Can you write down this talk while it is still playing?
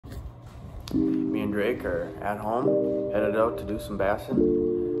Me and Drake are at home, headed out to do some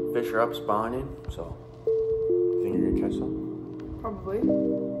bassing. Fish are up spawning, so you think you're gonna catch some? Probably.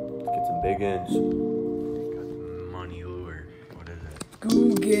 Let's get some big ends. Got the money lure. What is it?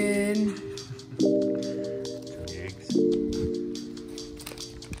 Guggen. Some jigs.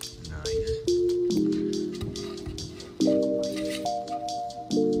 Nice.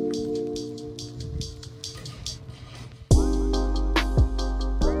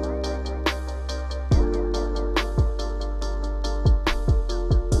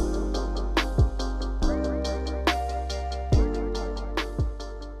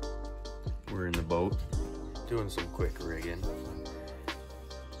 We're in the boat doing some quick rigging.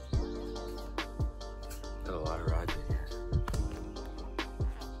 Got a lot of rods in here.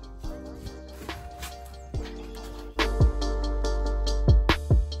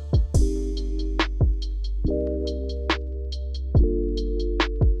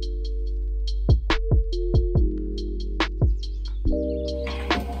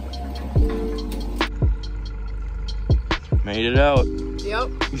 Made it out. Yep.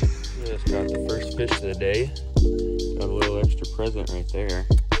 Just got the first fish of the day. Got a little extra present right there.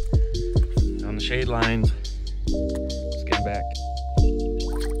 On the shade lines. Let's get back.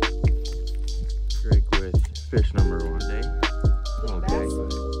 Drake with fish number 1 day. Okay,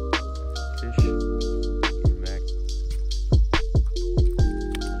 fish. Get back.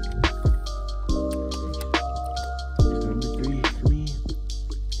 Fish number 3 for me.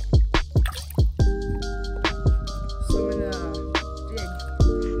 Swimming a jig.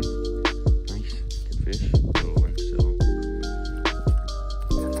 Nice. Good fish. Little one still.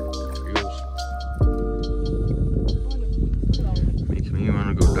 There he goes. Makes me want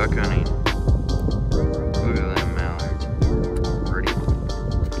to go duck hunting. Look at them mallards. Pretty.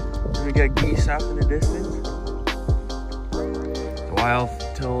 And we got geese off in the distance. It's a while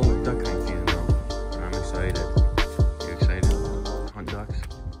till duck hunting season though. And I'm excited. You excited to hunt ducks?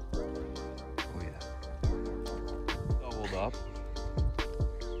 Oh yeah. Doubled up.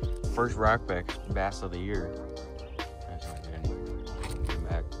 First rockback bass of the year. That's not good. Come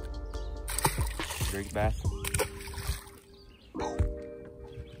back. Drake bass.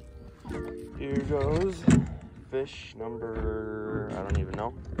 Here goes fish number, I don't even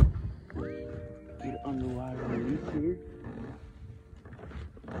know. Get it underwater underneath here.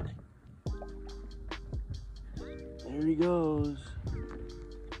 There he goes.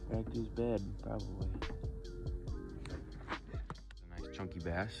 Back to his bed, probably. A nice chunky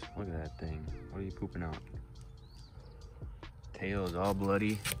bass. Look at that thing. What are you pooping out? Tail is all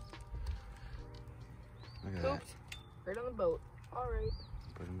bloody. Look at that. Pooped. Right on the boat. Alright.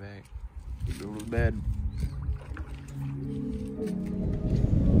 Put him back. Go to bed.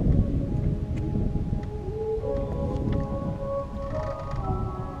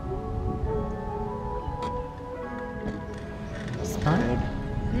 Huh?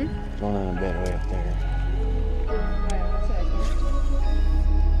 Going on a bed way up there.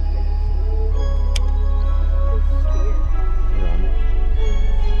 You're on.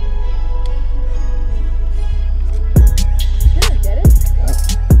 Get it?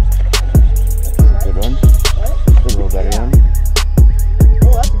 Good one. What? A little better one.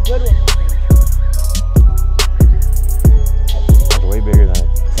 Oh, that's a good one. That's way bigger than I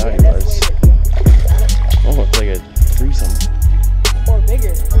thought it was. Oh, it's like a threesome. Or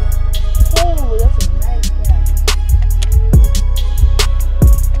bigger. Oh, that's a nice, yeah.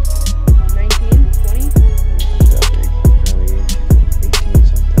 19, 20? That big. Probably 18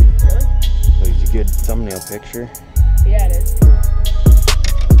 something. Really? Oh, it's a good thumbnail picture. Yeah, it is.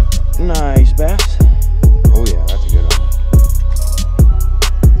 Nice bass. Oh yeah, that's a good one.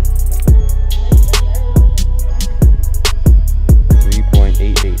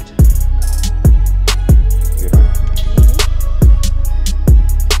 .88. Good one.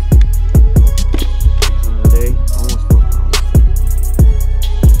 Biggest one of the day, almost 4 pounds.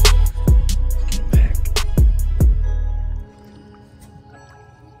 Let's get back.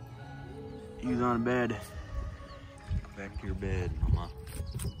 He's on bed. Back to your bed, mama.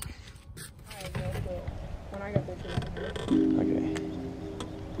 Alright, go. When I got there, too. Okay.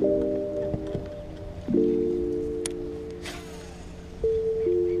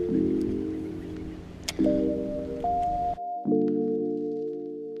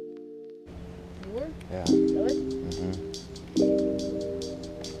 You were? Yeah. Really? Mm-hmm.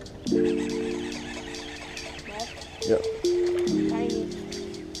 Small? Yep. Tiny?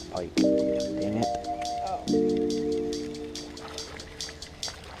 Pike. Dang it. Oh.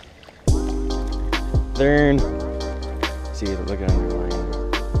 Learn. See, look at underline.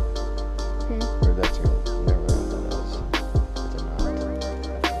 Or that's your, never mind, that is. It's a knot.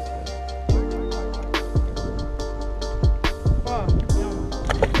 That feels good.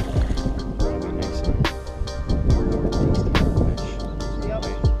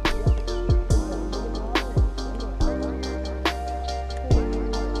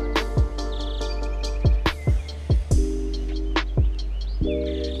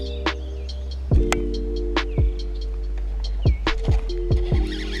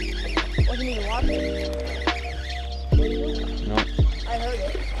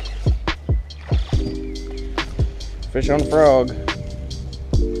 Fish on frog.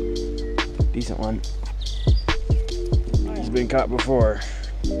 Decent one. He's been caught before.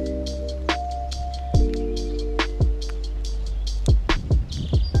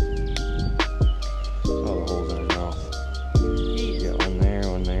 All the holes in his mouth. Got one there,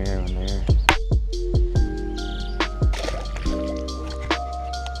 one there, one there.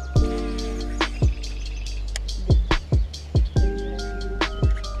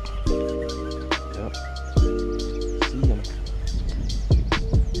 Yep. See him.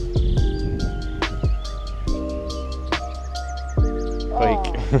 Pike.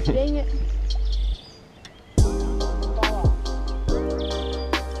 Oh, dang it.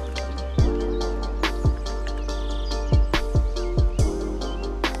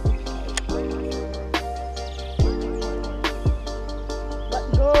 Let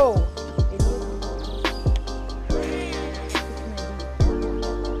go.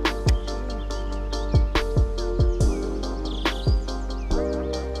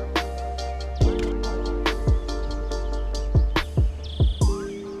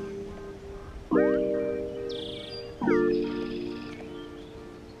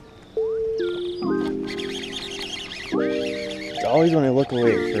 It's always when I look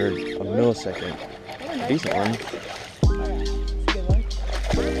away for a millisecond. Decent one.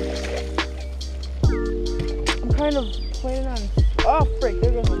 I'm kind of planning on. Oh, frick,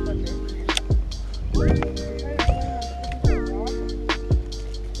 there goes my toucher.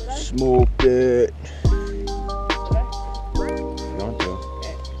 Smoked it. You want to?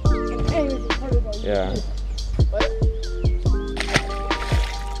 Yeah. What?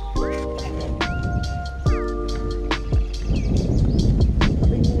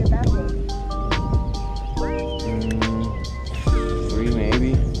 Three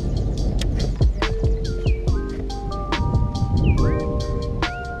maybe.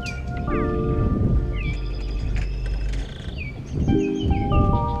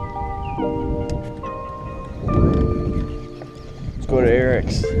 Let's go to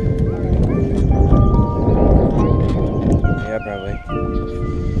Eric's. Yeah, probably.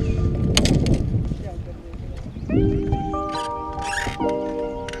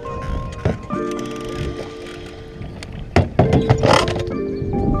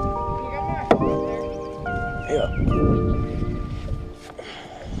 Yeah.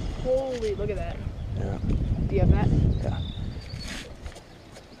 Holy, look at that. Yeah. Do you have that? Yeah.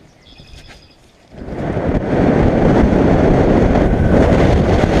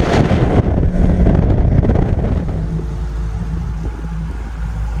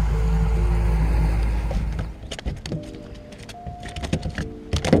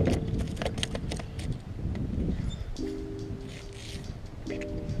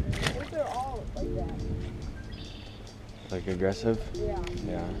 What if they're all like that? Like aggressive? Yeah.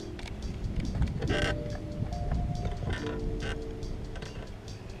 Yeah.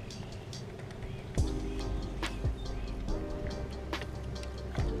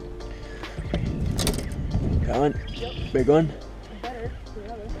 Coming. Yep. Big one. Better.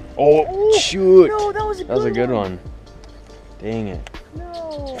 Another. Oh, Oh, shoot. No, that was a good one. That was a good one. Dang it.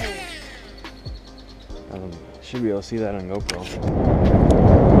 No. Should be able to see that on GoPro.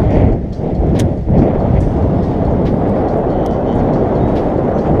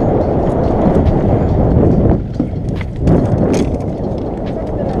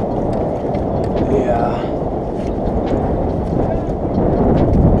 Yeah.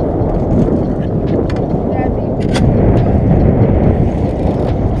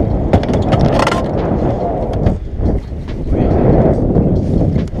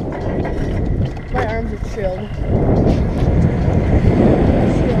 My arms are chilled.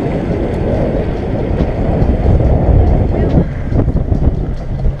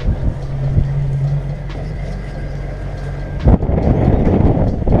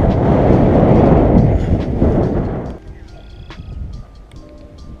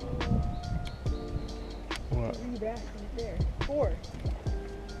 What? Three back right there. Four.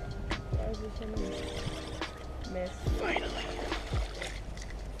 Why is there so many? Miss. Finally.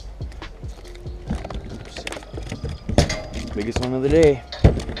 Biggest one of the day.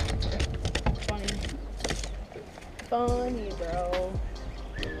 Funny. Funny, bro.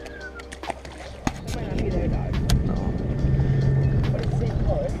 That might not be their dog. No. But it's the same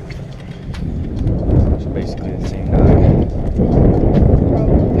color. It's basically the same dog.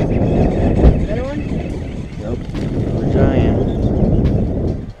 Probably. Better one? Yep. Another giant.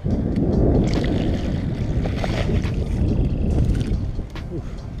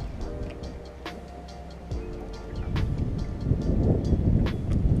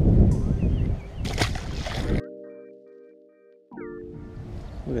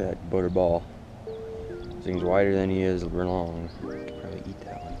 Look at that butterball. This thing's wider than he is long. Could probably eat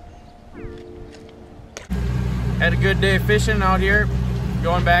that one. Had a good day fishing out here.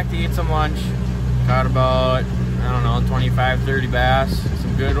 Going back to eat some lunch. Caught about, I don't know, 25, 30 bass.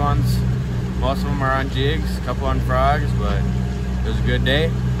 Some good ones. Most of them are on jigs, a couple on frogs, but it was a good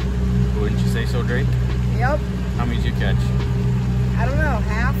day. Wouldn't you say so, Drake? Yep. How many did you catch? I don't know,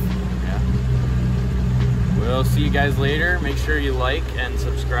 half? Yeah. We'll see you guys later. Make sure you like and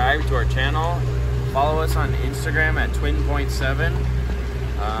subscribe to our channel. Follow us on Instagram at twin.7.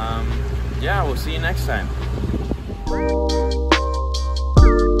 Yeah, we'll see you next time.